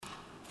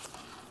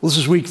This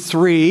is week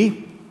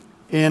 3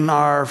 in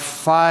our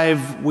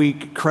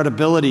 5-week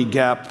Credibility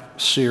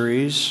Gap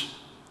series.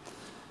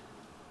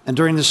 And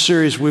during this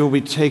series, we will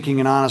be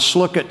taking an honest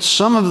look at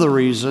some of the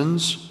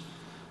reasons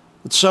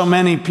that so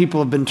many people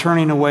have been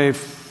turning away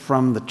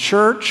from the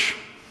church,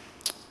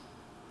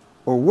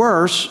 or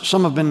worse,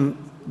 some have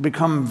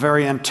become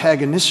very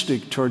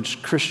antagonistic towards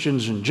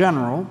Christians in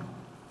general.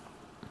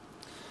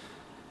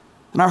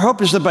 And our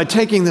hope is that by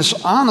taking this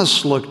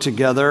honest look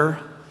together,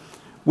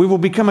 we will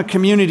become a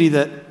community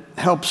that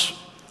helps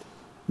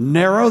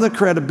narrow the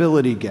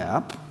credibility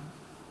gap,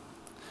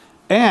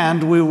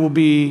 and we will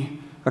be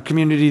a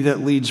community that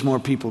leads more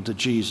people to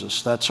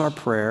Jesus. That's our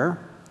prayer.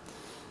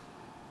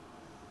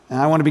 And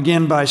I want to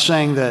begin by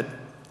saying that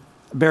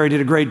Barry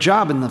did a great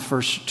job in the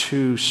first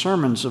 2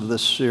 sermons of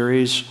this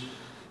series.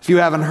 If you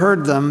haven't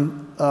heard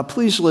them,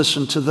 please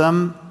listen to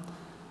them.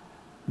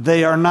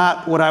 They are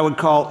not what I would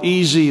call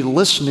easy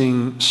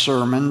listening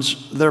sermons,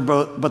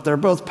 but they're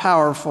both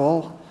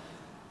powerful.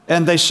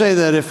 And they say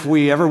that if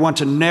we ever want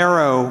to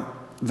narrow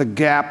the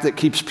gap that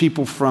keeps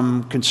people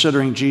from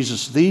considering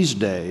Jesus these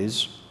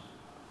days,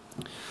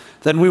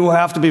 then we will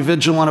have to be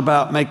vigilant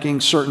about making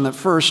certain that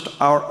first,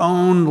 our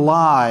own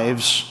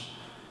lives,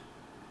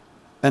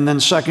 and then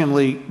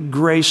secondly,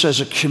 Grace as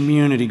a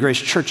community, Grace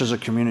Church as a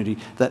community,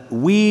 that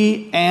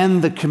we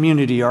and the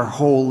community are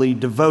wholly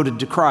devoted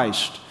to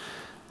Christ.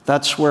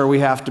 That's where we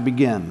have to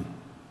begin.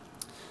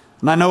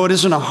 And I know it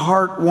isn't a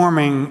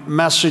heartwarming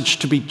message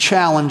to be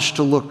challenged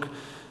to look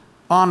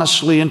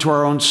honestly into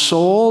our own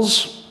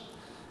souls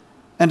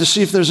and to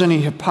see if there's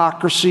any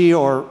hypocrisy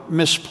or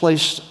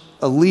misplaced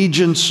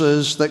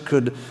allegiances that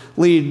could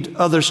lead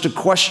others to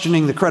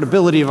questioning the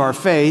credibility of our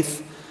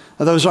faith.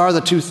 Those are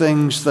the 2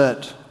 things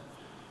that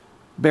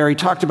Barry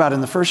talked about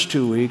in the first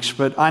 2 weeks,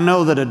 but I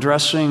know that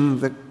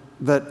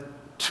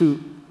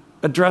to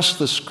address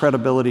this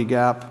credibility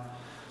gap,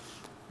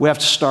 we have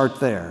to start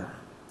there.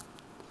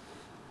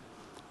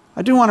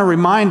 I do want to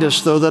remind us,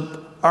 though, that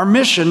our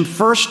mission,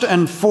 first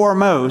and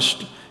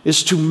foremost,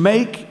 is to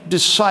make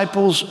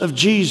disciples of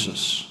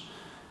Jesus.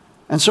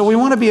 And so we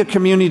want to be a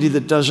community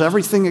that does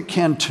everything it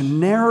can to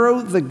narrow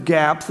the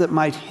gap that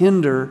might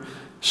hinder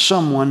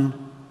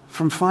someone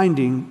from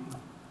finding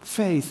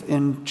faith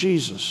in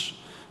Jesus.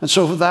 And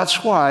so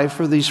that's why,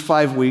 for these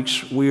 5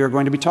 weeks, we are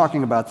going to be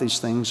talking about these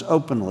things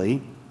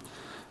openly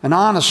and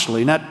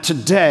honestly. Now,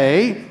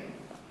 today,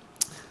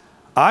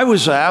 I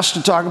was asked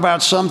to talk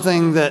about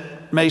something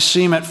that may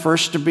seem at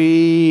first to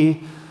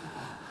be,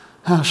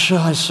 how shall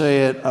I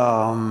say it,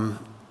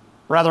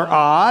 rather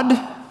odd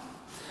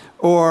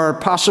or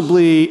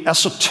possibly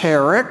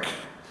esoteric.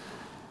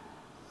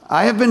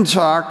 I have been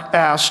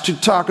asked to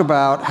talk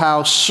about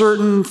how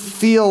certain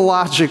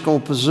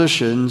theological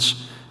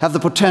positions have the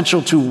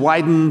potential to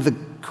widen the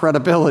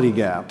credibility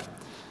gap.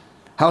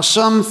 How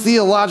some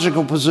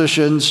theological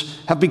positions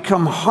have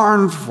become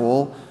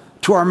harmful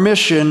to our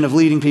mission of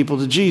leading people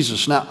to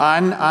Jesus. Now,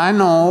 I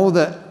know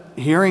that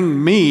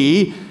hearing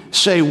me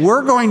say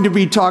we're going to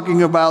be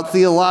talking about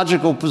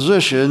theological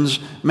positions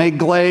may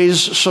glaze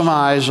some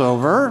eyes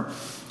over.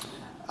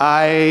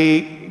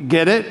 I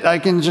get it.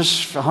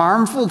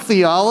 Harmful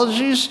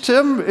theologies,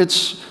 Tim?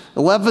 It's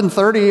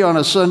 11:30 on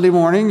a Sunday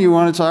morning. You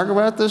want to talk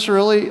about this,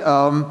 really?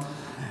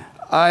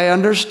 I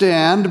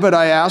understand, but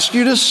I ask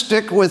you to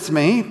stick with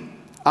me.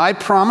 I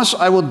promise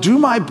I will do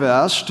my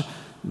best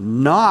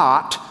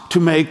not to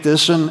make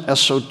this an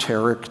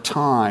esoteric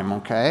time,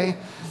 okay?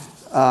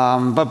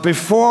 But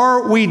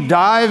before we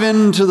dive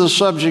into the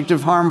subject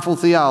of harmful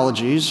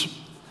theologies,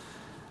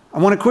 I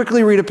want to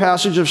quickly read a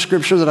passage of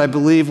Scripture that I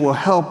believe will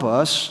help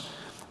us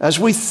as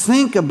we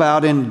think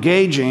about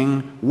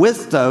engaging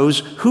with those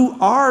who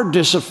are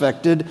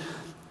disaffected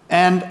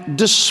and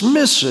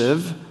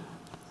dismissive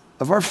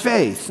of our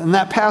faith. And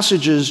that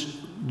passage is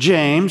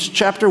James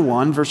chapter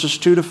 1, verses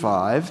 2 to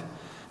 5.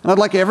 And I'd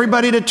like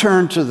everybody to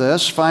turn to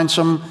this, find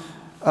some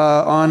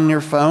on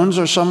your phones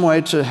or some way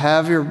to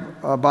have your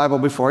Bible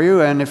before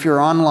you. And if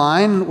you're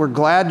online, we're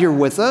glad you're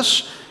with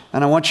us.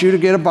 And I want you to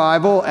get a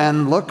Bible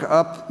and look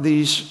up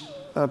these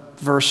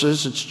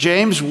verses. It's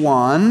James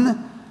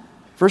 1,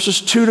 verses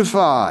 2 to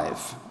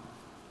 5.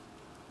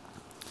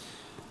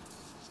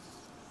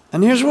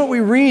 And here's what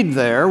we read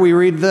there. We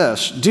read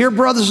this: Dear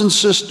brothers and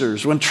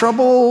sisters, when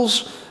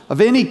troubles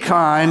of any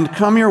kind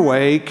come your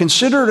way,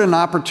 consider it an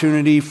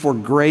opportunity for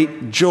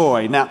great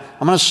joy. Now,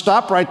 I'm going to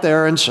stop right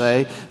there and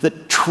say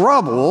that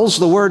troubles,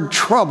 the word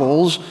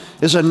troubles,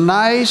 is a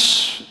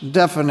nice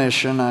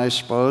definition, I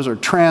suppose, or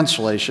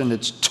translation.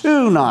 It's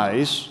too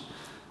nice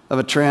of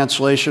a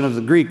translation of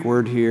the Greek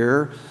word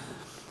here.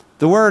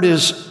 The word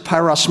is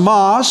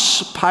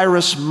pyrosmos.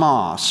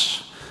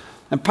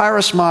 And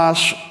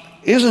pyrosmos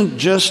isn't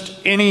just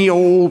any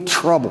old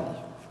trouble.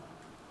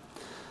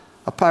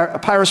 A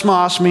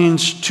pyrosmos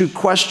means to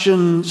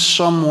question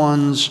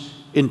someone's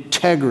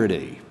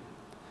integrity.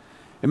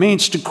 It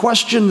means to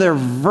question their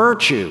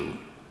virtue.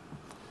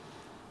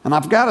 And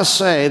I've got to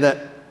say that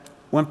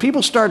when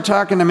people start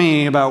talking to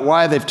me about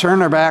why they've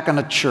turned their back on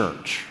the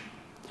church,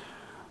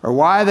 or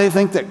why they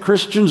think that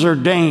Christians are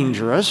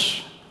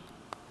dangerous,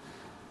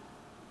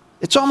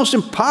 it's almost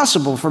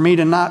impossible for me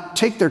to not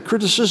take their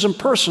criticism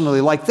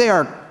personally, like they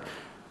are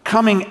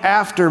coming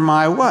after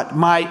my what?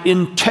 My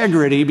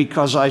integrity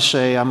because I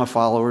say I'm a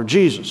follower of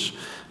Jesus.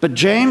 But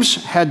James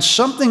had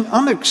something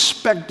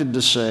unexpected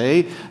to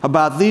say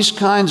about these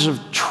kinds of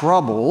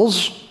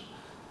troubles,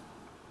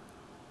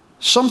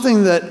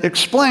 something that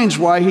explains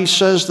why he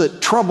says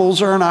that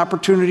troubles are an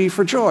opportunity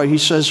for joy. He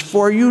says,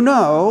 "For you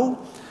know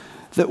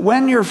that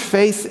when your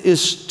faith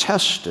is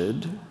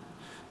tested,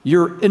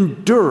 your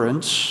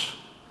endurance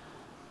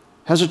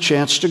has a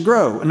chance to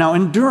grow." Now,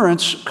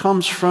 endurance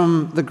comes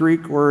from the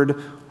Greek word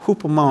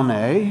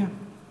hupomone,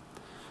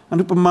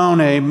 and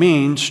hupomone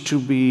means to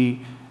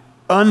be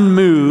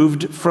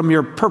unmoved from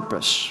your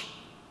purpose.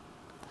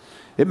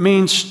 It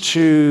means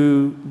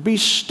to be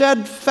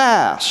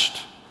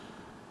steadfast.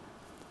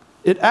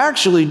 It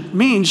actually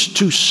means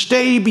to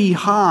stay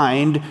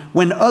behind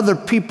when other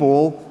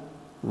people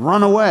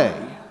run away.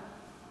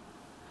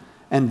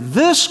 And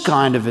this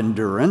kind of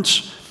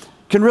endurance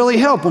can really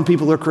help when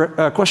people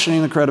are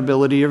questioning the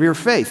credibility of your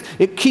faith.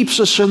 It keeps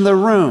us in the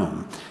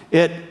room.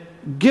 It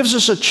gives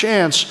us a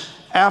chance,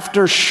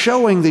 after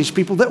showing these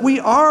people that we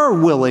are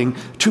willing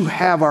to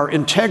have our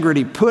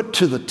integrity put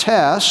to the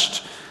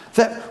test,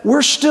 that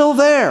we're still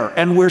there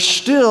and we're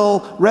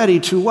still ready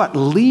to what?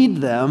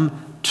 Lead them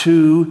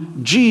to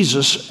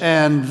Jesus.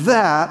 And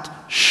that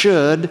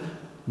should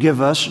give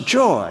us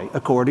joy,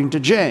 according to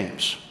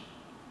James.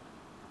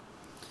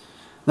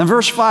 Then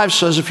verse 5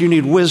 says, if you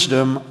need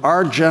wisdom,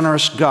 our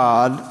generous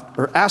God,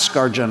 or ask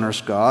our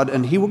generous God,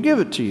 and he will give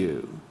it to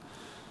you.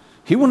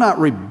 He will not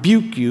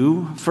rebuke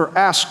you for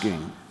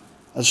asking.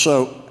 And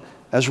so,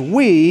 as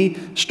we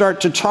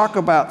start to talk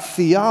about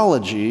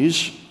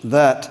theologies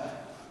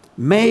that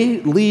may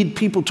lead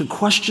people to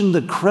question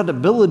the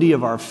credibility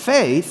of our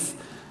faith,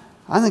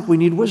 I think we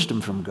need wisdom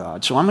from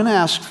God. So I'm going to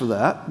ask for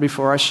that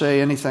before I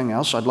say anything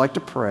else. I'd like to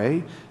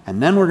pray,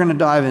 and then we're going to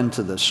dive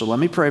into this. So let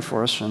me pray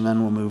for us, and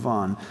then we'll move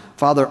on.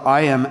 Father,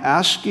 I am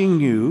asking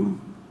you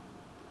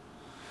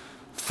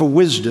for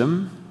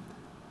wisdom.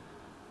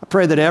 I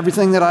pray that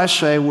everything that I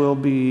say will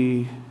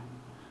be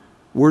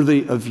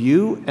worthy of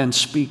you and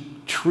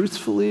speak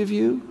truthfully of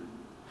you,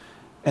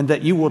 and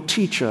that you will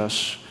teach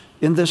us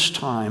in this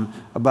time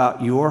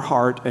about your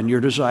heart and your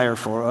desire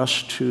for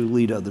us to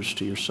lead others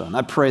to your Son.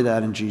 I pray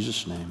that in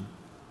Jesus' name.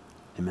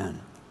 Amen.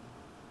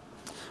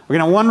 Okay,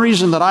 now one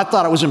reason that I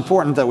thought it was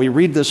important that we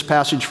read this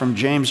passage from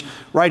James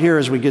right here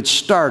as we get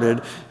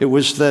started, it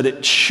was that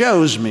it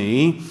shows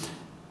me,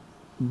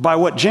 by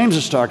what James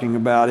is talking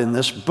about in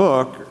this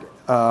book,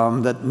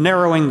 that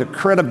narrowing the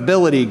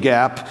credibility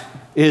gap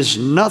is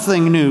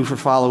nothing new for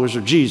followers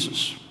of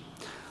Jesus.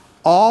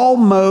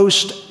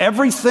 Almost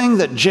everything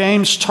that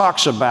James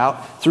talks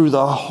about through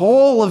the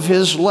whole of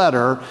his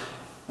letter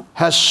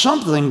has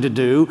something to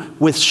do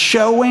with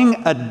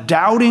showing a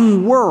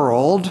doubting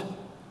world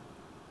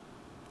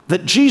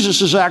that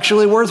Jesus is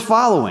actually worth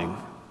following.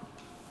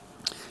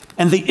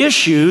 And the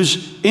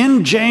issues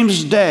in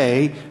James'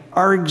 day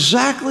are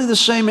exactly the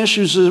same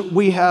issues that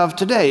we have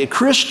today.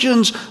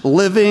 Christians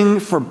living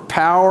for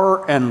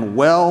power and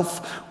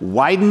wealth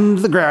widened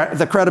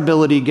the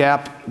credibility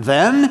gap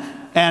then,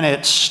 and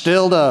it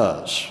still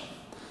does.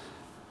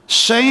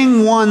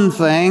 Saying one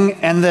thing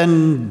and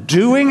then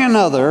doing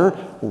another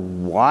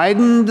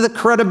widened the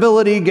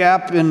credibility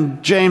gap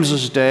in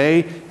James's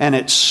day, and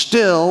it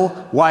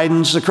still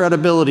widens the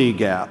credibility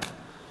gap.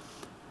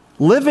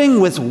 Living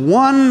with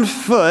one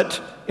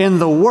foot in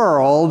the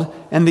world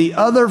and the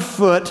other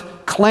foot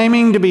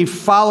claiming to be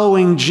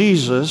following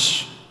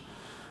Jesus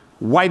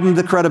widened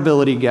the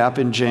credibility gap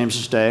in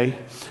James's day,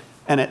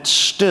 and it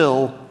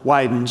still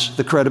widens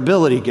the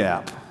credibility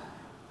gap.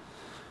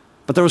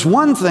 But there was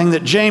one thing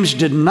that James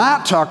did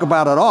not talk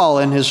about at all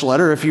in his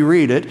letter. If you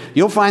read it,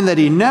 you'll find that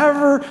he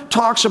never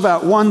talks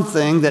about one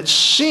thing that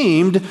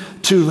seemed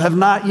to have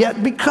not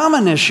yet become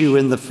an issue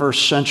in the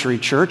first century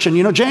church. And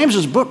you know,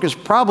 James's book is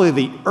probably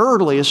the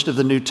earliest of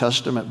the New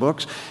Testament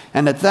books.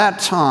 And at that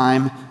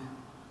time,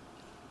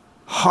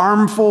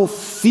 harmful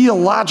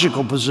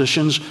theological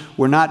positions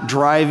were not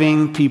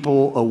driving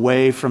people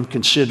away from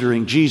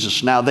considering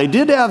Jesus. Now, they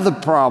did have the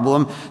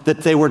problem that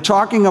they were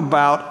talking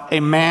about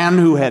a man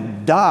who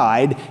had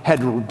died,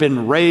 had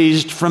been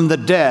raised from the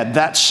dead.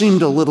 That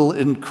seemed a little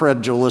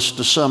incredulous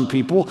to some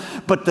people,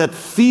 but that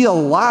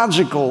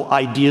theological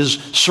ideas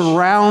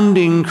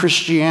surrounding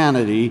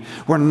Christianity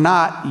were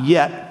not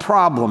yet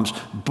problems.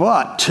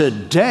 But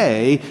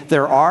today,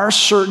 there are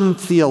certain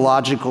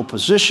theological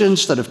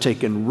positions that have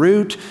taken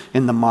root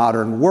in the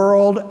modern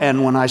world.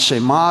 And when I say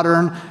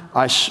modern,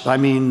 I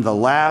mean the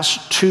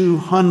last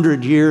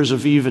 200 years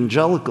of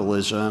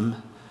evangelicalism.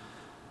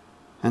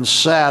 And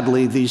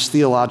sadly, these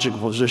theological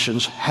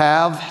positions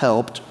have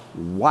helped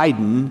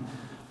widen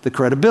the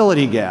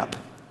credibility gap.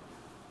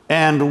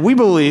 And we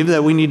believe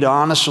that we need to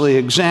honestly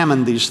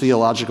examine these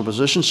theological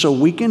positions so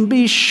we can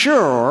be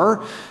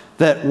sure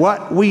that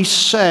what we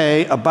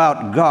say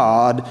about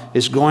God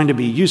is going to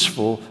be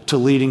useful to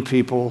leading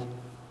people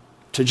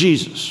to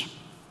Jesus.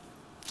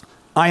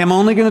 I am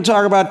only going to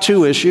talk about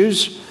two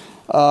issues.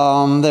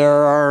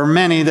 There are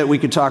many that we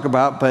could talk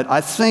about, but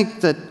I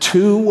think that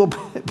 2 will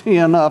be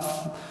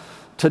enough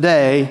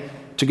today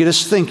to get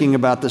us thinking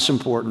about this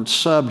important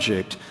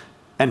subject.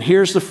 And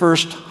here's the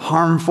first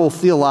harmful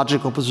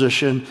theological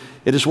position.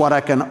 It is what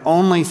I can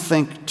only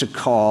think to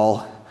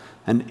call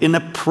an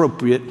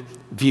inappropriate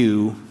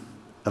view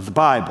of the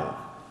Bible.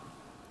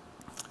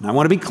 And I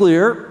want to be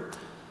clear,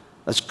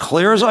 as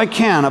clear as I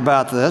can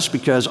about this,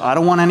 because I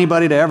don't want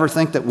anybody to ever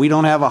think that we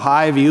don't have a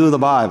high view of the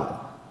Bible.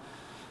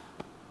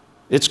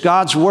 It's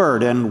God's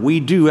Word, and we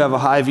do have a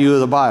high view of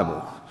the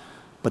Bible.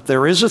 But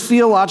there is a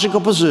theological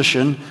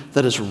position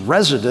that is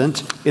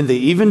resident in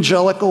the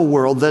evangelical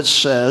world that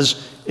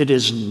says it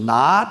is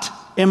not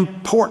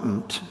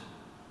important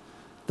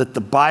that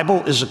the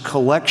Bible is a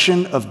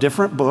collection of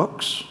different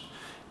books,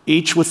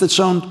 each with its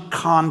own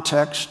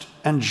context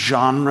and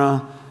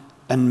genre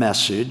and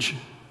message.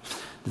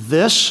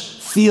 This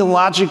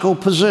theological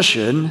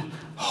position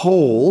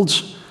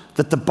holds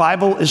that the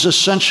Bible is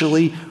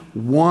essentially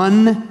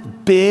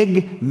one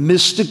big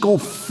mystical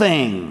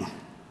thing.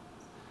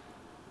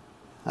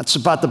 That's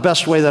about the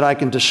best way that I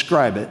can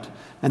describe it.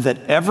 And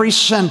that every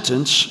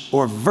sentence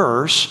or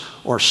verse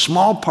or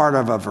small part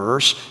of a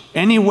verse,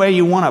 any way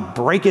you want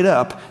to break it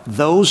up,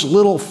 those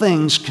little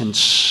things can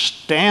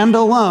stand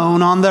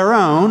alone on their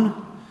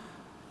own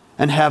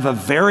and have a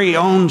very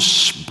own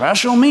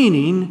special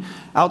meaning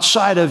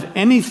outside of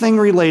anything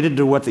related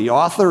to what the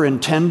author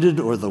intended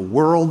or the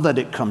world that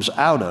it comes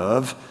out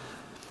of.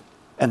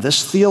 And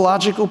this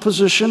theological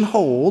position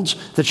holds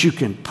that you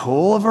can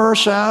pull a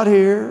verse out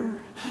here,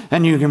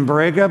 and you can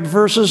break up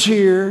verses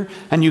here,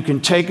 and you can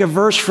take a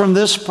verse from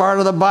this part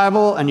of the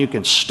Bible, and you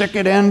can stick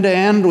it end to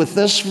end with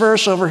this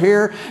verse over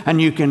here,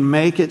 and you can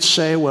make it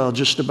say, well,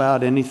 just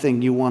about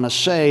anything you want to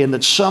say, and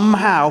that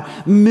somehow,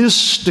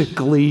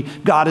 mystically,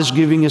 God is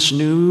giving us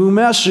new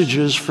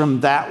messages from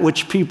that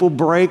which people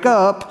break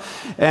up.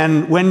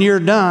 And when you're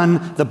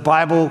done, the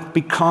Bible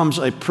becomes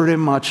a pretty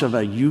much of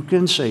a you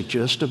can say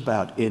just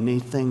about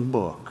anything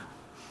book.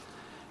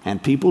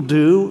 And people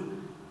do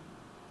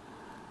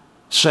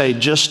say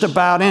just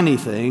about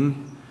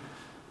anything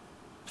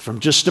from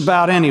just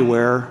about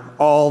anywhere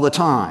all the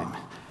time,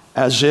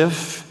 as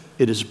if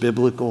it is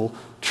biblical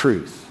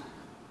truth.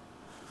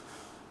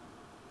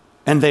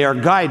 And they are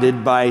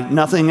guided by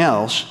nothing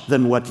else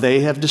than what they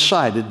have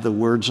decided the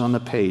words on the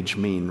page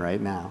mean right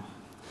now.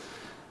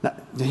 Now,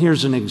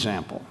 here's an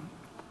example.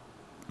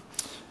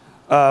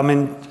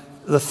 In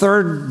the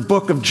 3rd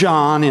book of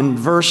John, in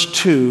verse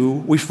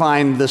 2, we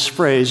find this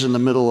phrase in the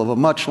middle of a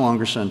much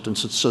longer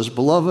sentence. It says,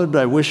 "Beloved,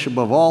 I wish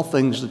above all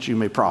things that you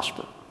may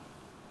prosper."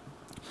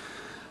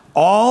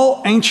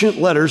 All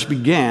ancient letters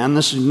began,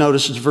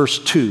 notice it's verse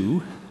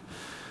 2,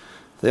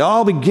 they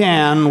all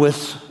began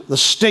with the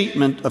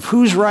statement of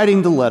who's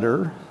writing the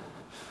letter,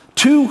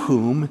 to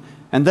whom,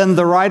 and then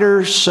the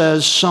writer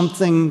says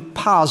something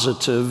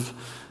positive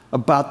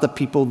about the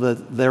people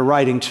that they're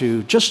writing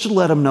to, just to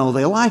let them know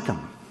they like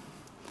them.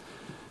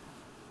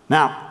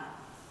 Now,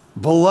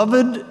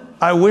 beloved,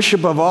 I wish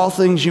above all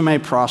things you may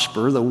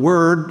prosper. The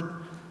word,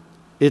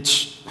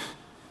 it's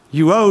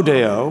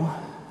euodeo,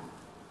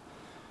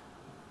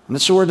 and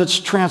it's a word that's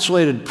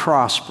translated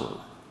prosper.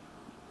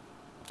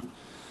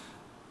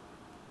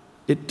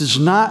 It does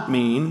not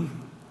mean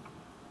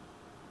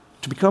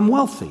to become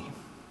wealthy.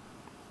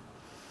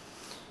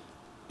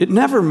 It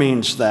never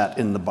means that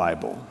in the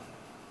Bible.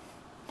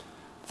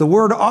 The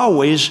word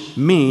always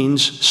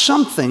means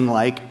something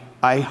like,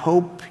 I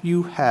hope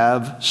you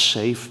have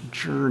safe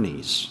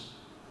journeys.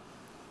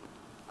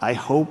 I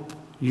hope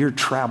your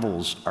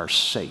travels are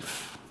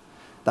safe.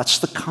 That's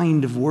the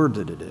kind of word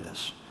that it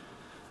is.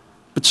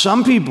 But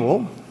some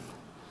people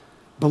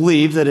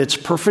believe that it's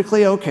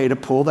perfectly okay to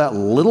pull that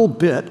little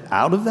bit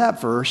out of that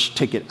verse,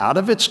 take it out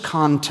of its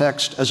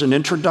context as an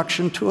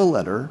introduction to a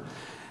letter,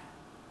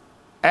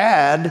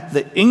 add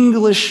the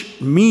English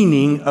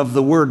meaning of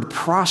the word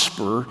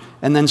prosper,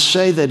 and then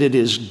say that it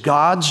is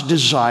God's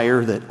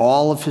desire that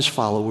all of his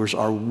followers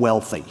are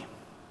wealthy.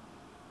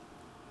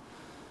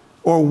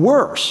 Or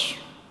worse,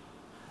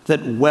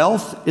 that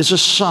wealth is a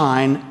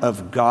sign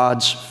of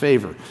God's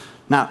favor.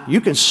 Now, you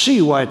can see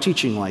why a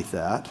teaching like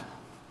that,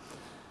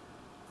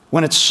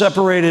 when it's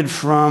separated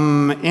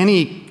from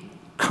any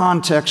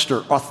context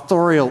or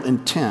authorial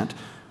intent,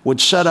 would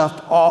set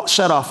off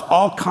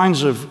all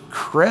kinds of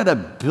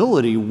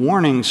credibility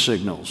warning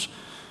signals,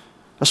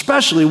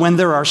 especially when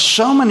there are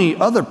so many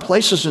other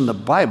places in the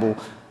Bible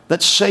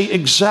that say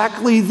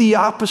exactly the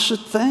opposite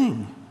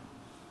thing.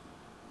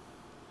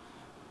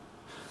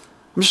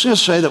 I'm just going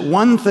to say that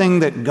one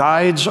thing that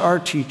guides our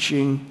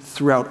teaching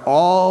throughout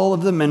all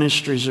of the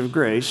ministries of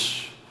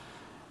grace,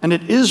 and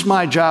it is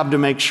my job to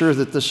make sure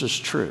that this is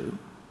true,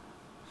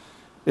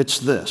 it's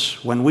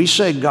this. When we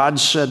say God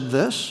said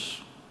this,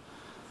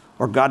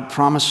 or God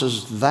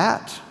promises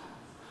that,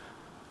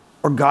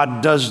 or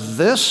God does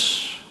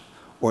this,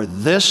 or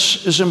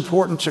this is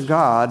important to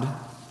God,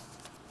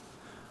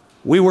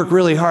 we work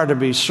really hard to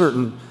be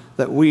certain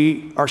that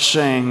we are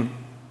saying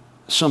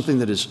something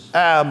that is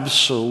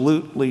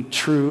absolutely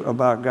true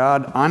about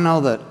God. I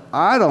know that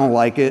I don't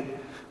like it,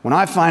 when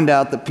I find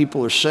out that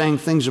people are saying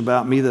things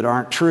about me that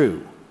aren't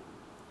true.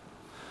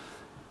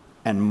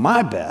 And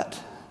my bet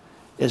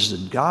is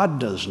that God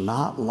does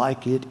not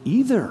like it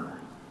either.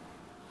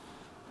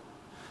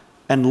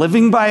 And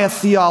living by a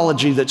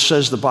theology that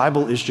says the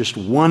Bible is just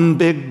one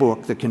big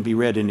book that can be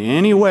read in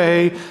any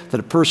way that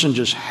a person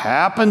just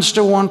happens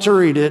to want to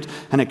read it,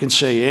 and it can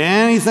say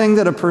anything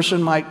that a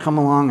person might come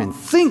along and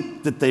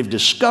think that they've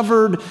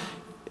discovered,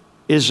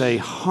 is a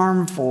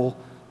harmful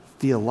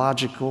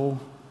theological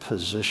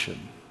position.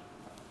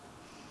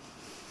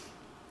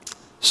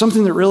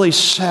 Something that really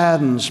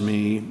saddens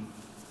me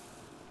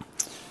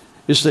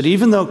is that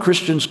even though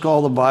Christians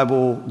call the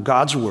Bible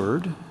God's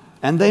Word,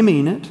 and they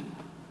mean it,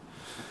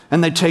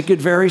 and they take it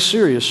very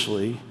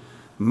seriously,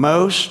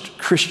 most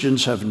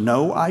Christians have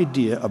no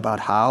idea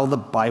about how the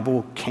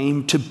Bible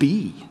came to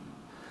be,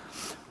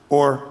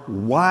 or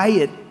why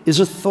it is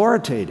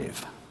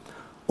authoritative,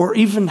 or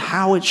even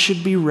how it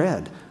should be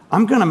read.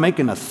 I'm going to make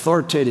an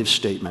authoritative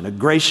statement, a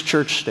Grace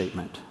Church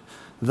statement.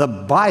 The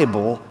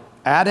Bible,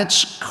 at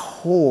its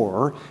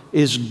core,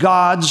 is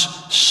God's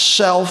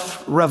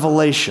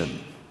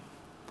self-revelation.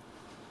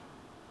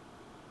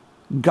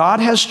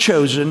 God has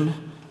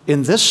chosen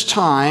in this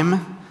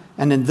time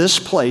and in this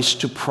place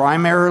to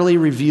primarily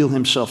reveal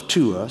himself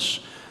to us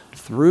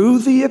through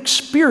the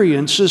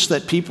experiences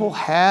that people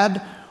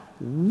had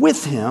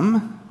with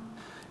him,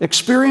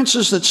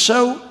 experiences that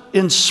so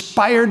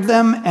inspired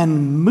them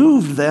and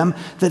moved them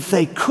that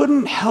they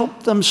couldn't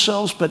help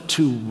themselves but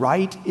to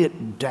write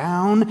it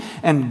down.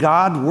 And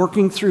God,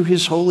 working through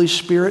his Holy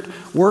Spirit,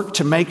 worked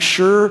to make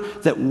sure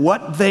that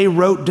what they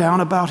wrote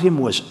down about him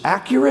was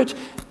accurate.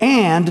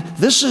 And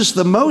this is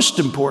the most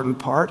important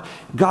part,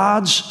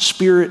 God's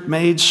Spirit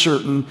made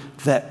certain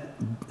that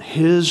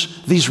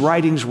these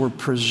writings were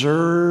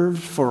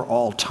preserved for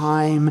all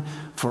time,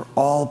 for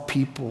all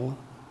people.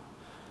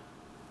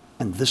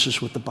 And this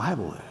is what the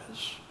Bible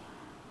is.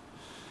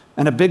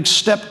 And a big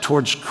step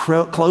towards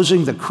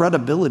closing the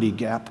credibility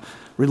gap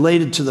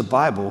related to the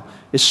Bible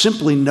is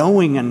simply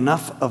knowing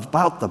enough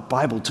about the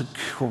Bible to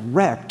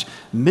correct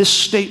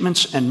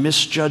misstatements and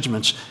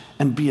misjudgments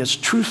and be as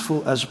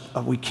truthful as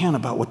we can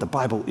about what the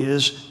Bible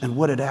is and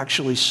what it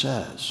actually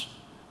says.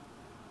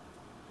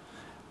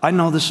 I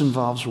know this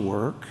involves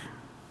work.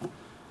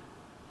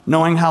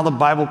 Knowing how the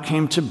Bible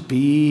came to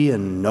be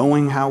and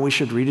knowing how we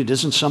should read it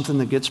isn't something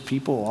that gets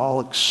people all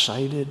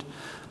excited.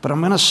 But I'm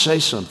going to say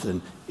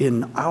something.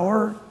 In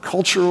our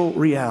cultural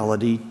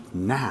reality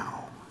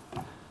now,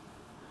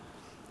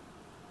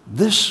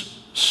 this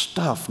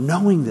stuff,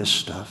 knowing this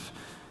stuff,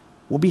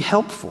 will be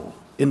helpful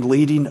in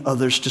leading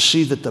others to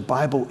see that the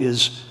Bible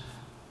is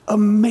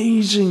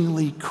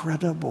amazingly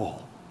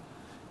credible.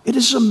 It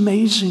is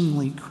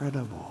amazingly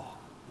credible.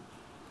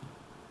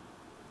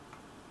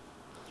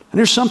 And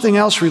there's something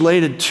else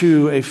related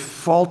to a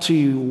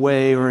faulty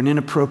way or an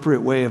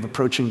inappropriate way of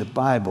approaching the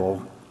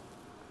Bible.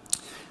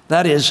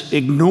 That is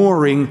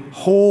ignoring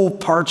whole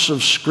parts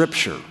of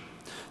Scripture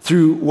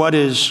through what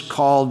is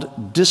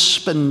called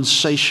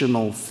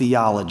dispensational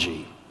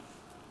theology.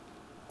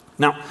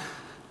 Now,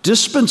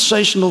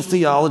 dispensational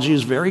theology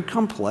is very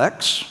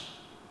complex.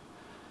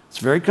 It's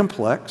very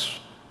complex.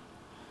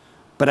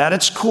 But at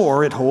its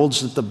core, it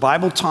holds that the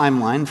Bible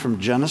timeline from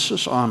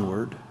Genesis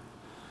onward,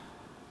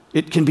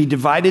 it can be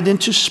divided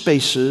into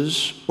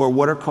spaces, or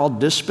what are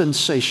called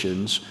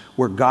dispensations,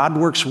 where God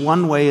works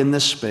one way in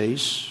this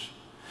space,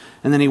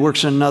 and then he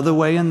works another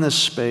way in this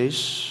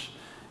space,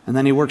 and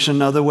then he works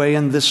another way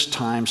in this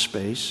time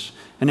space.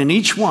 And in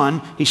each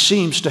one, he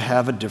seems to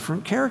have a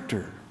different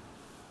character.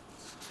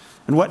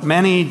 And what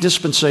many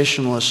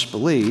dispensationalists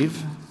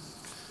believe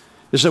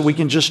is that we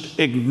can just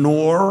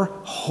ignore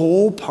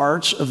whole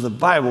parts of the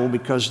Bible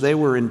because they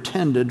were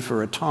intended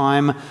for a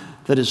time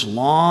that is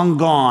long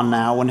gone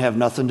now and have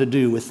nothing to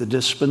do with the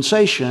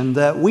dispensation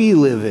that we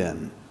live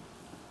in.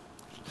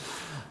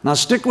 Now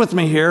stick with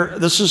me here.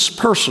 This is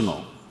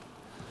personal.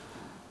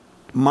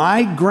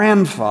 My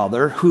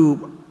grandfather,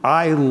 who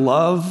I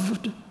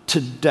loved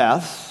to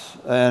death,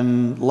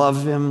 and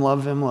love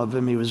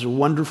him. He was a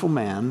wonderful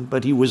man,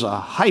 but he was a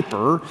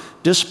hyper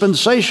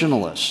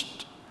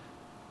dispensationalist.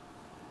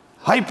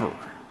 Hyper.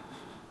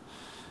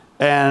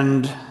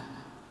 And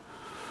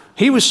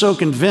he was so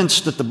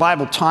convinced that the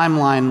Bible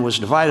timeline was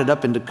divided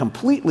up into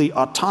completely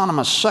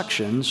autonomous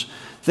sections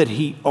that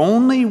he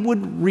only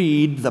would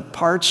read the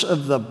parts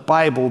of the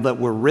Bible that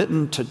were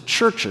written to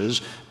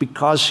churches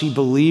because he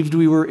believed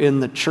we were in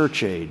the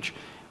church age.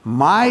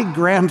 My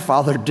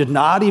grandfather did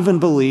not even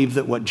believe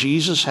that what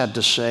Jesus had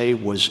to say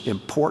was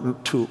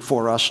important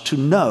for us to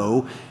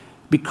know,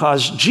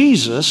 because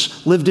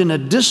Jesus lived in a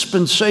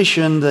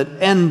dispensation that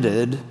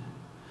ended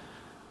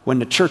when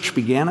the church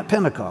began at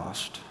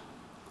Pentecost.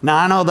 Now,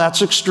 I know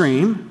that's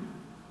extreme,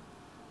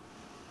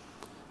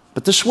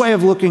 but this way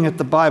of looking at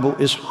the Bible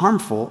is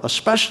harmful,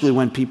 especially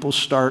when people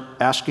start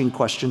asking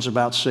questions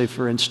about, say,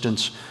 for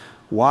instance,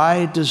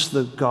 why does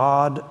the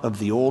God of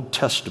the Old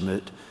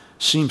Testament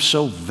seem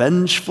so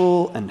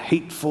vengeful and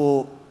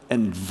hateful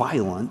and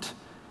violent,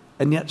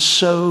 and yet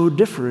so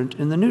different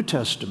in the New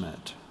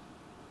Testament?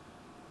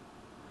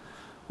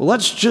 Well,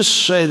 let's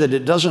just say that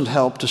it doesn't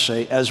help to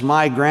say, as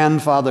my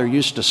grandfather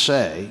used to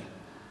say,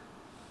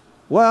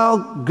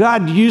 well,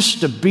 God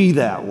used to be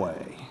that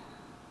way,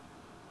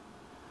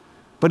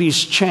 but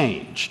he's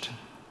changed.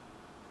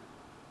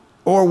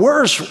 Or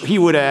worse, he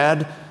would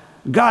add,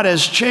 God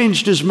has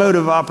changed his mode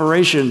of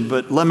operation,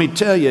 but let me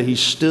tell you, he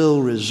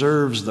still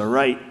reserves the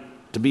right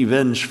to be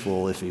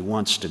vengeful if he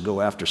wants to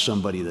go after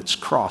somebody that's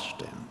crossed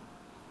him.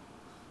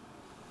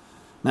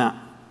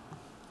 Now,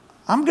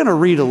 I'm going to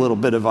read a little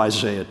bit of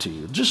Isaiah to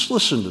you. Just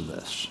listen to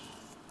this.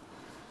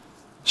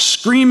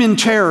 Scream in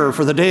terror,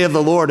 for the day of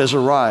the Lord has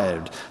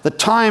arrived, the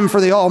time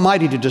for the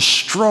Almighty to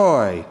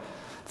destroy.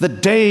 The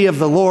day of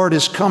the Lord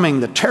is coming,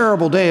 the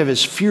terrible day of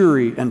his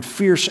fury and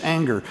fierce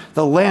anger.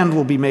 The land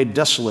will be made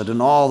desolate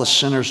and all the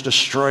sinners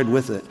destroyed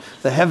with it.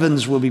 The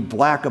heavens will be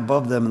black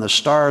above them and the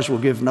stars will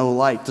give no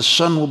light. The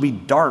sun will be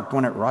dark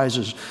when it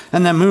rises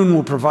and the moon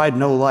will provide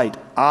no light.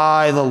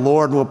 I, the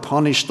Lord, will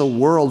punish the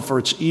world for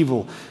its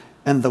evil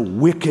and the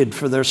wicked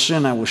for their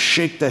sin. I will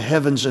shake the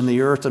heavens and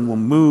the earth and the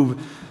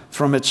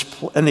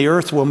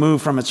earth will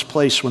move from its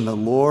place when the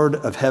Lord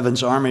of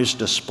heaven's armies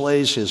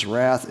displays his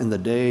wrath in the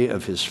day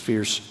of his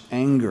fierce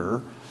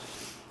anger.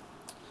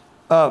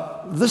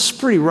 This is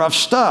pretty rough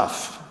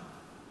stuff.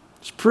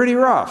 It's pretty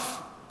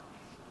rough.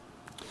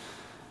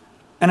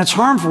 And it's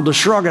harmful to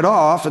shrug it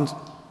off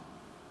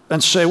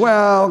and say,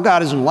 well,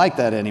 God isn't like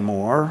that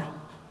anymore.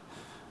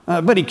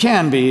 But he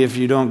can be if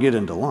you don't get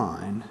into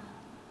line.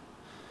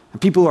 And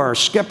people who are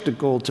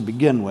skeptical to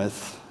begin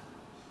with,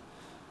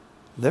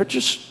 they're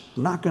just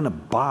not going to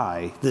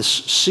buy this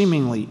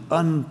seemingly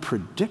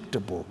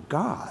unpredictable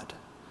God.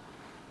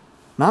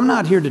 Now, I'm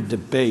not here to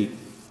debate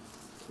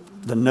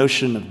the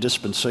notion of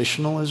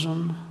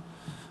dispensationalism,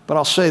 but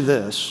I'll say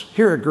this.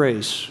 Here at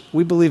Grace,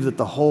 we believe that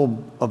the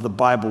whole of the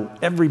Bible,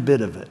 every bit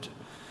of it,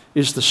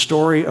 is the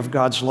story of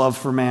God's love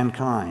for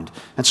mankind.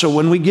 And so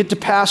when we get to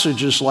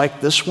passages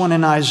like this one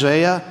in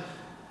Isaiah,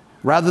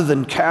 rather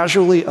than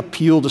casually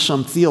appeal to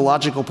some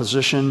theological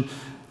position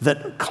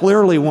that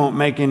clearly won't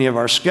make any of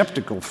our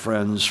skeptical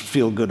friends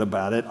feel good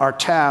about it, our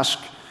task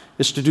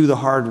is to do the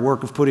hard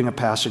work of putting a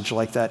passage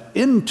like that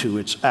into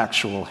its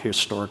actual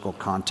historical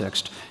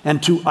context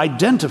and to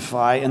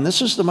identify, and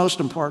this is the most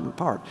important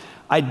part,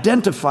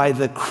 identify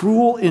the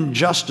cruel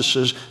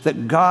injustices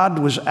that God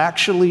was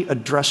actually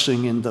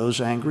addressing in those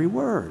angry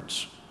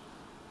words.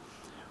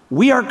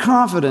 We are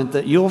confident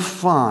that you'll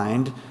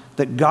find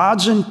that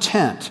God's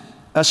intent,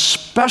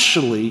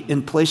 especially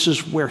in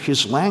places where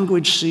his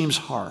language seems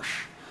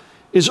harsh,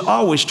 is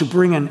always to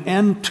bring an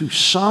end to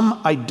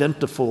some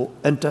identifiable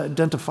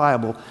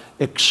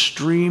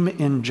extreme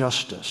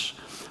injustice,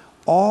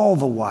 all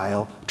the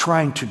while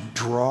trying to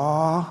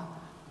draw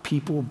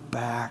people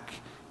back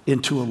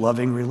into a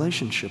loving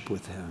relationship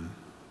with him.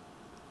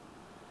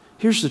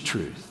 Here's the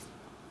truth.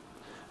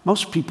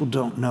 Most people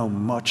don't know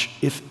much,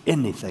 if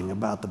anything,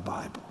 about the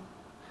Bible,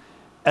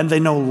 and they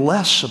know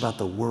less about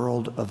the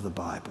world of the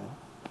Bible.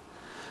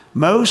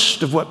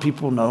 Most of what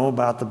people know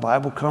about the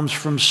Bible comes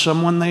from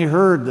someone they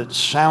heard that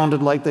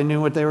sounded like they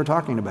knew what they were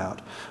talking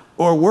about.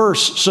 Or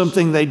worse,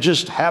 something they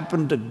just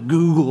happened to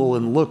Google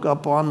and look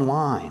up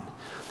online.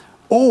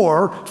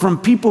 Or from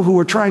people who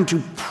were trying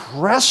to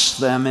press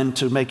them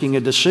into making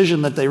a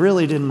decision that they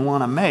really didn't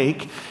want to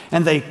make,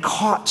 and they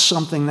caught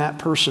something that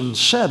person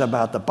said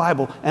about the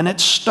Bible, and it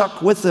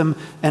stuck with them,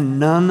 and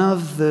none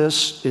of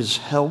this is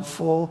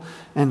helpful.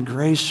 And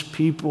Grace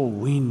people,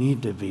 we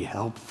need to be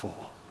helpful.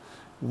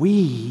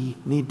 We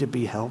need to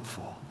be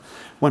helpful.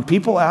 When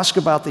people ask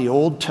about the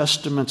Old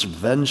Testament's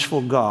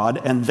vengeful God,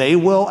 and they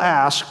will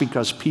ask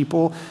because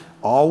people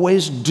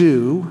always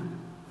do,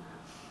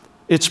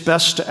 it's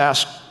best to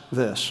ask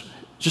this.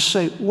 Just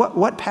say,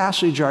 what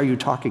passage are you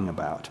talking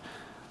about?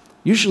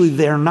 Usually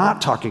they're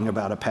not talking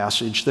about a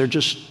passage, they're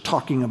just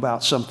talking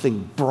about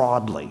something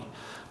broadly.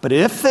 But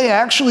if they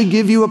actually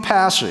give you a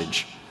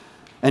passage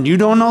and you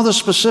don't know the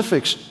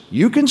specifics,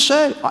 you can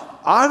say,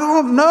 I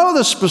don't know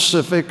the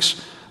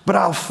specifics, but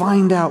I'll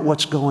find out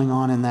what's going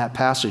on in that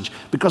passage.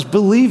 Because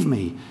believe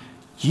me,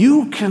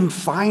 you can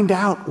find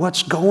out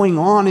what's going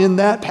on in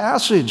that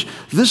passage.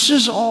 This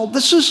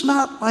is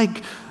not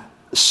like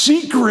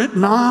secret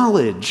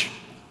knowledge.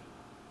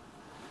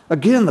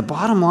 Again, the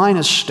bottom line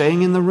is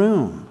staying in the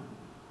room.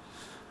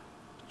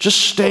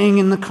 Just staying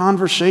in the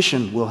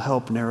conversation will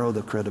help narrow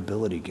the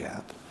credibility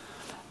gap.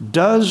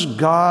 Does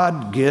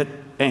God get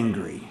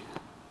angry?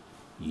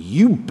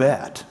 You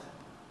bet.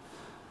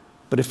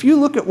 But if you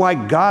look at why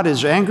God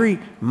is angry,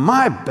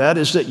 my bet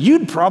is that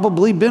you'd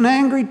probably been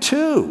angry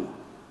too.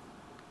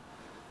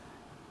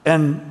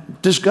 And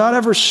does God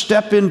ever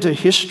step into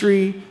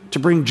history to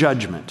bring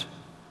judgment?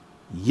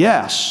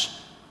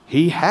 Yes,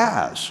 he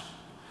has.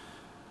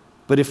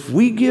 But if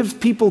we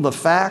give people the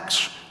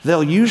facts,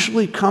 they'll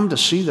usually come to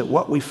see that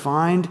what we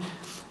find,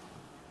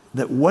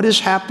 that what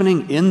is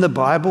happening in the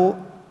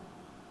Bible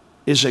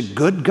is a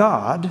good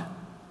God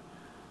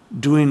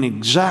doing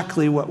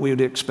exactly what we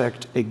would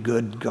expect a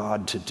good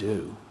God to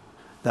do.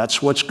 That's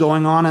what's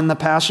going on in the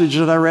passage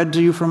that I read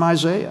to you from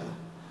Isaiah.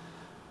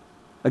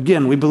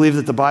 Again, we believe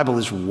that the Bible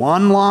is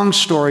one long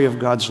story of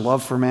God's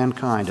love for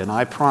mankind, and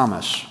I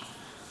promise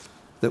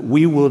that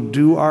we will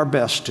do our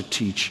best to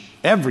teach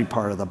every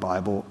part of the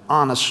Bible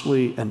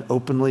honestly and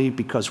openly,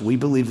 because we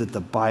believe that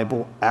the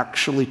Bible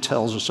actually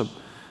tells us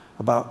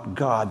about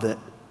God, that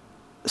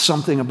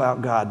something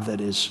about God that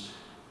is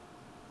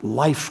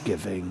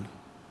life-giving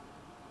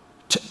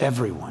to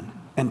everyone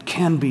and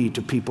can be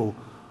to people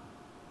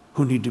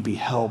who need to be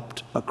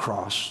helped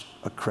across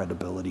a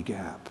credibility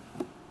gap.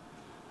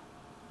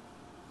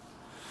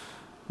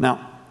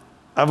 Now,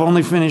 I've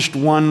only finished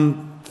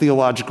one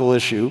theological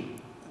issue,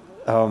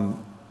 so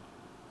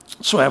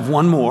I have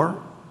one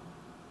more.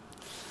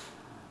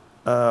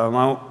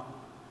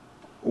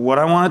 What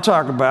I want to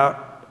talk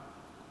about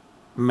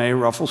may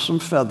ruffle some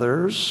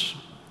feathers.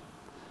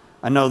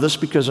 I know this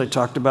because I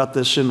talked about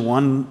this in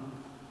one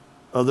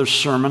other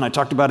sermon. I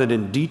talked about it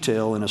in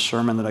detail in a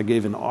sermon that I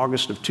gave in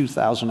August of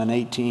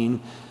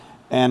 2018,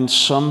 and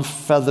some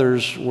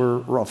feathers were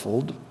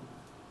ruffled.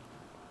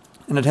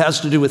 And it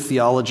has to do with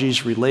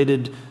theologies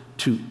related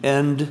to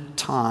end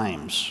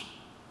times.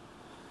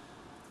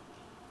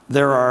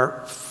 There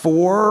are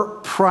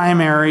 4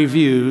 primary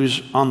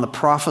views on the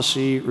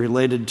prophecy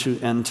related to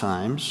end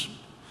times,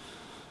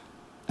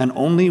 and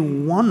only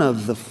one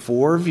of the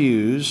 4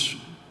 views,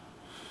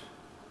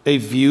 a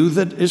view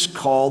that is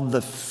called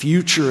the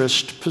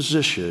futurist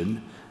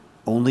position,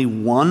 only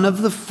one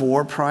of the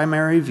 4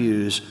 primary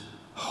views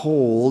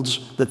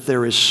holds that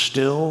there is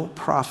still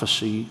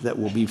prophecy that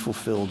will be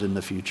fulfilled in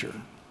the future.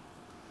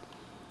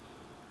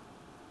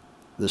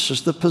 This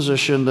is the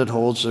position that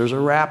holds there's a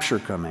rapture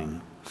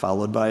coming,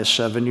 followed by a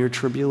 7-year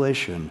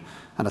tribulation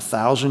and a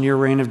 1,000-year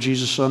reign of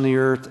Jesus on the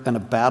earth and a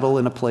battle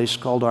in a place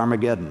called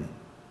Armageddon.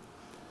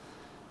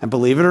 And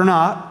believe it or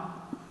not,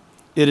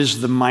 it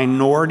is the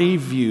minority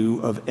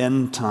view of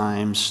end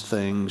times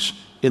things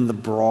in the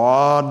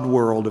broad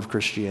world of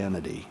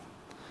Christianity.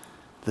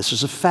 This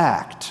is a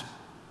fact.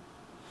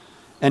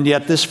 And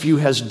yet this view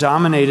has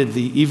dominated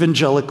the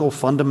evangelical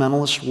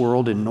fundamentalist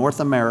world in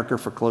North America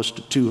for close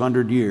to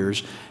 200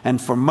 years,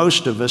 and for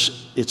most of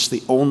us, it's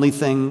the only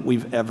thing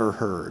we've ever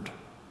heard.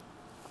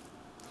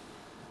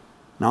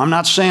 Now, I'm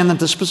not saying that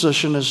this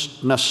position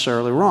is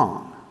necessarily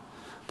wrong,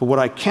 but what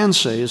I can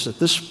say is that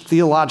this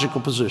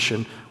theological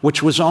position,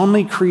 which was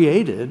only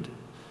created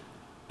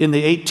in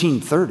the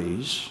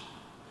 1830s,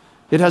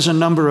 it has a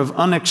number of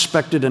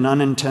unexpected and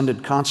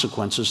unintended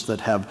consequences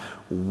that have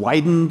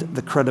widened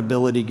the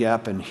credibility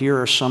gap, and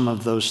here are some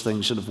of those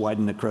things that have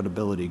widened the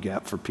credibility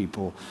gap for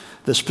people.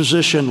 This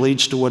position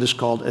leads to what is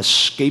called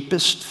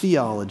escapist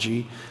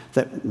theology,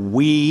 that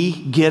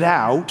we get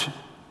out,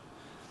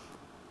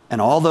 and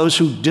all those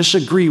who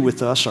disagree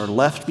with us are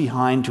left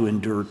behind to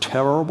endure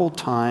terrible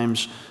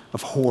times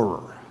of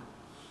horror.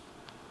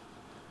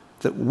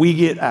 That we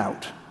get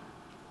out.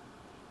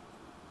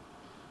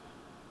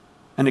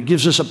 And it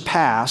gives us a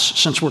pass,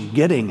 since we're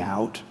getting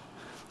out,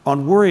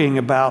 on worrying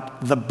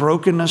about the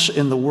brokenness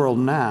in the world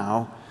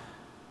now,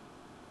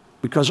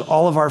 because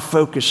all of our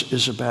focus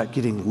is about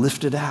getting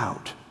lifted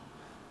out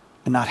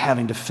and not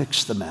having to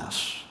fix the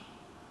mess.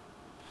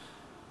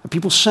 And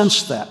people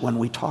sense that when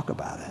we talk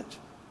about it.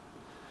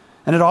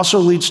 And it also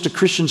leads to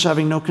Christians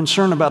having no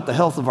concern about the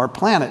health of our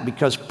planet,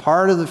 because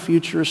part of the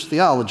futurist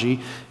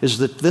theology is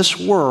that this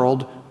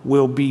world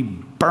will be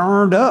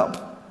burned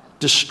up,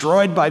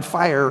 destroyed by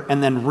fire,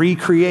 and then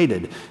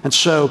recreated. And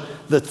so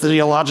the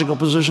theological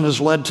position has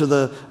led to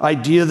the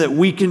idea that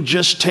we can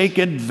just take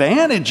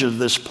advantage of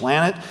this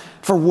planet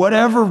for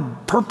whatever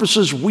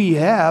purposes we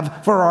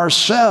have for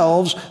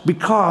ourselves,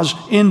 because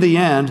in the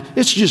end,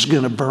 it's just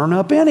going to burn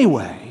up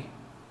anyway.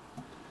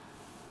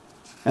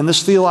 And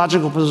this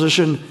theological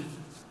position,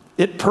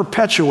 it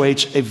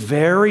perpetuates a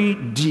very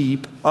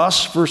deep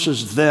us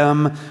versus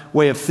them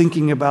way of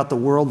thinking about the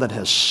world that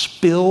has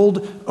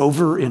spilled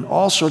over in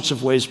all sorts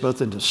of ways,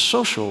 both into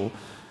social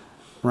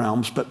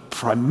realms, but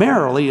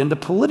primarily into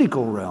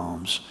political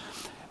realms.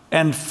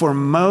 And for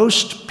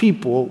most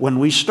people, when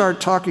we start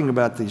talking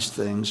about these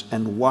things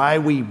and why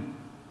we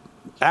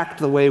act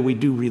the way we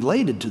do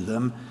related to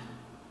them,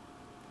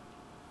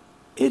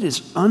 it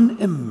is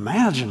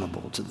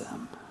unimaginable to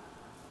them.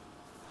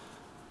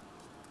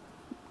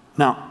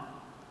 Now,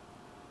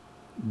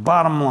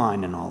 bottom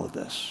line in all of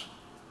this,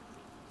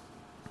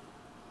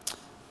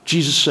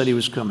 Jesus said he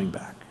was coming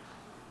back.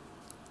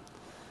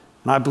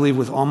 And I believe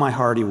with all my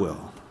heart he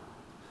will.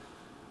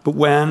 But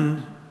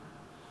when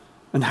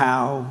and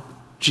how,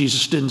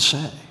 Jesus didn't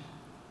say.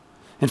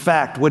 In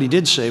fact, what he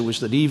did say was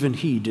that even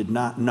he did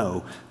not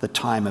know the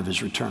time of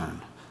his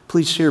return.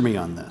 Please hear me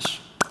on this.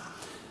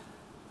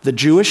 The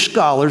Jewish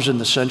scholars in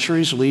the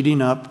centuries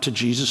leading up to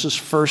Jesus'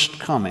 first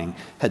coming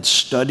had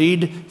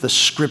studied the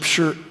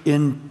scripture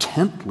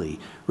intently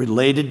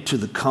related to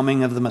the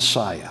coming of the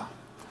Messiah.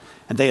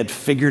 And they had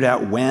figured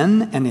out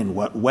when and in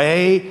what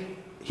way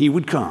he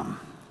would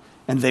come.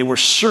 And they were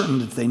certain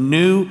that they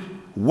knew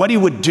what he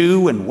would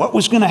do and what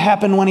was going to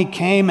happen when he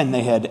came, and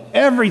they had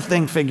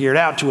everything figured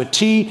out to a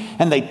T,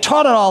 and they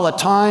taught it all the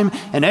time,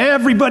 and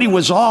everybody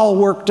was all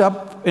worked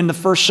up in the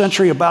first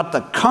century about the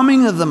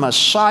coming of the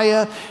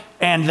Messiah.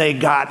 And they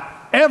got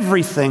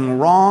everything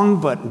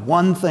wrong but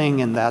one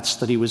thing, and that's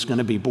that he was going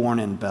to be born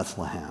in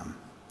Bethlehem.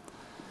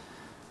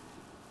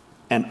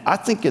 And I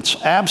think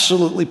it's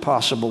absolutely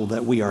possible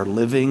that we are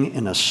living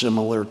in a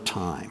similar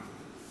time.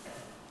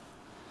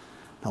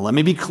 Now, let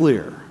me be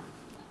clear.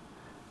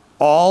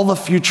 All the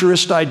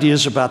futurist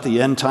ideas about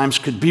the end times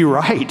could be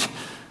right.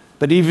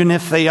 But even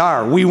if they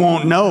are, we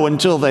won't know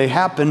until they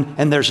happen,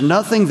 and there's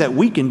nothing that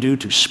we can do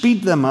to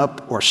speed them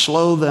up or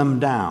slow them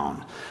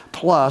down.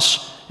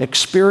 Plus,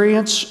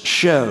 experience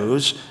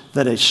shows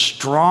that a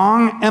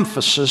strong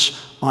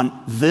emphasis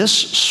on this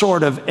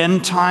sort of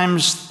end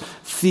times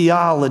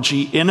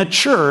theology in a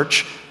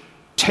church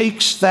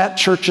takes that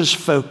church's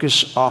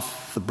focus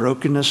off the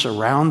brokenness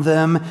around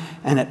them,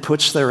 and it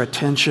puts their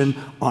attention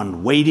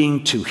on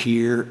waiting to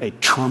hear a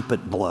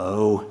trumpet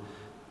blow.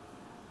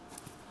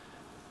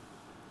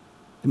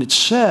 And it's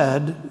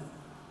said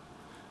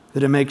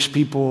that it makes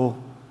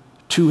people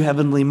too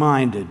heavenly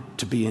minded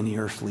to be any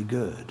earthly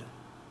good.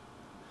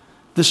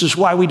 This is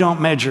why we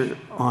don't measure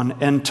on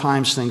end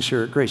times things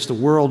here at Grace. The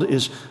world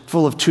is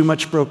full of too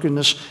much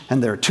brokenness,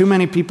 and there are too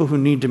many people who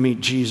need to meet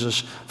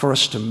Jesus for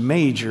us to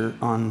major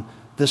on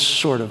this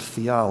sort of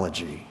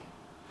theology.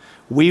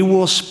 We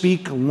will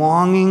speak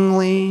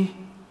longingly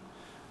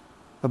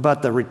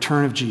about the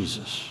return of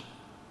Jesus.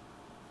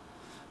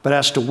 But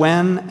as to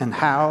when and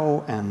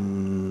how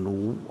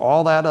and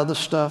all that other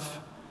stuff,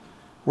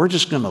 we're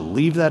just going to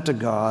leave that to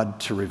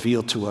God to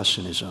reveal to us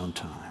in his own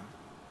time.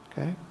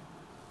 Okay?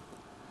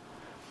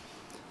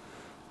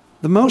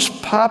 The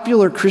most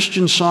popular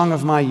Christian song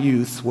of my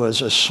youth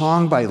was a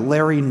song by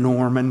Larry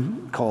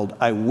Norman called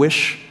 "I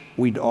Wish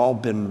We'd All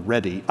Been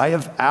Ready." I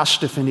have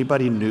asked if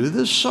anybody knew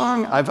this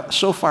song.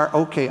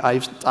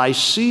 I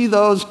see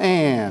those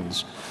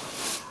hands.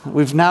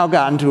 We've now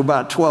gotten to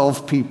about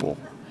 12 people.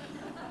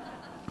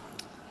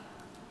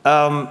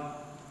 I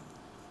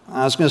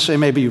was going to say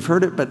maybe you've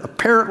heard it, but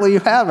apparently you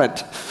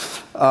haven't.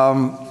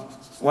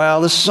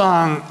 This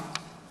song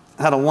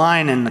had a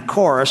line in the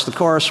chorus. The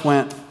chorus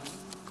went,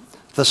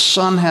 "The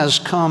sun has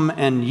come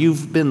and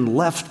you've been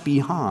left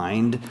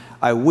behind.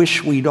 I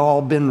wish we'd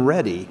all been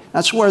ready."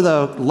 That's where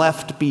the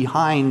Left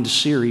Behind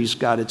series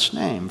got its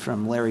name,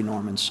 from Larry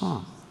Norman's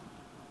song.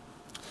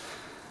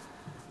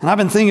 And I've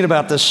been thinking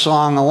about this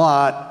song a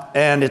lot,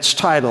 and its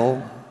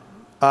title,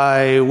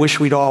 "I Wish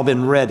We'd All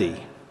Been Ready."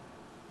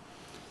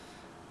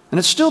 And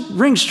it still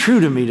rings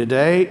true to me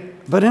today,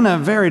 but in a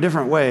very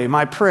different way.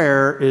 My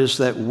prayer is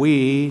that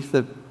we,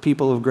 the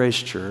people of Grace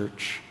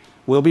Church,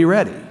 will be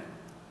ready.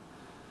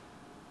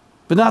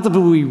 But not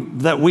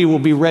that we will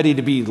be ready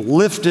to be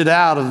lifted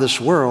out of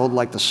this world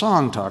like the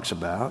song talks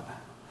about,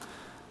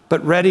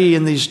 but ready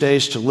in these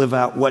days to live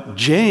out what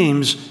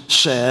James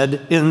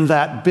said in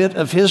that bit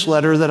of his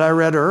letter that I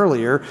read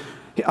earlier.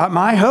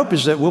 My hope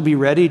is that we'll be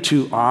ready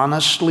to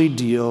honestly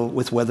deal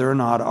with whether or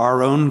not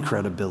our own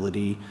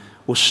credibility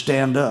will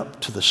stand up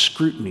to the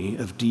scrutiny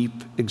of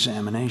deep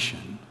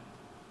examination.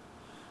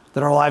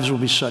 That our lives will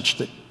be such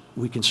that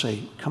we can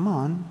say, "Come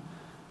on,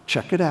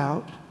 check it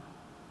out.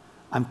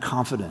 I'm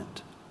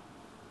confident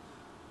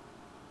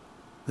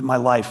that my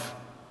life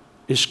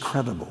is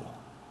credible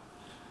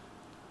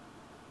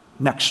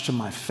next to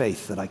my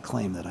faith that I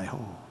claim that I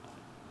hold."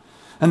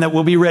 And that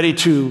we'll be ready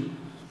to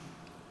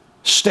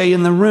stay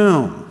in the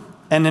room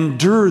and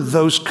endure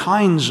those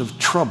kinds of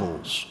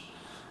troubles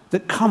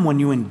that come when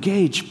you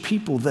engage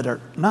people that are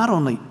not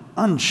only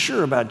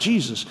unsure about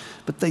Jesus,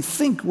 but they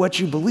think what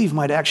you believe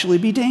might actually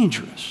be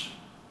dangerous.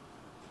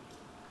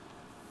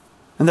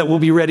 And that we'll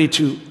be ready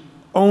to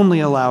only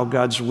allow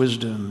God's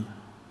wisdom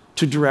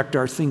to direct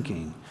our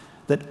thinking,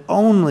 that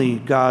only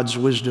God's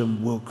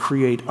wisdom will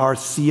create our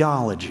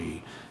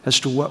theology as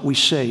to what we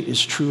say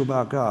is true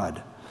about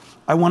God.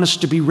 I want us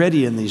to be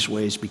ready in these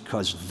ways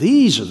because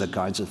these are the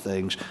kinds of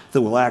things that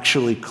will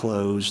actually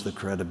close the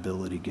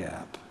credibility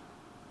gap.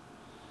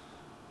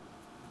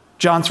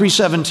 John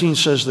 3:17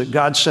 says that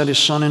God sent his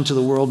Son into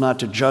the world not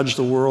to judge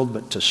the world,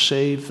 but to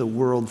save the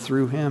world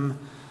through him.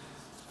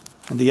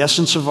 And the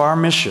essence of our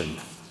mission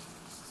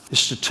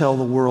is to tell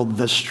the world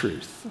this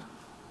truth.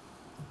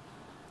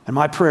 And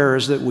my prayer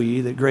is that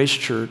we, that Grace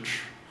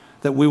Church,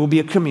 that we will be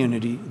a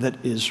community that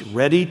is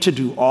ready to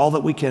do all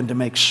that we can to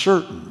make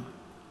certain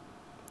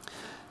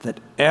that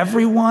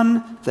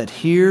everyone that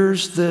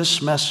hears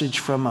this message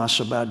from us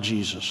about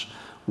Jesus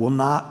will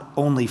not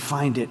only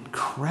find it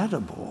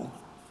credible,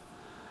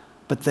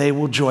 but they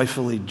will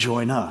joyfully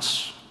join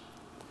us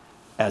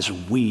as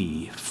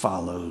we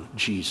follow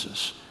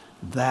Jesus.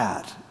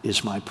 That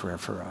is my prayer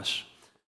for us.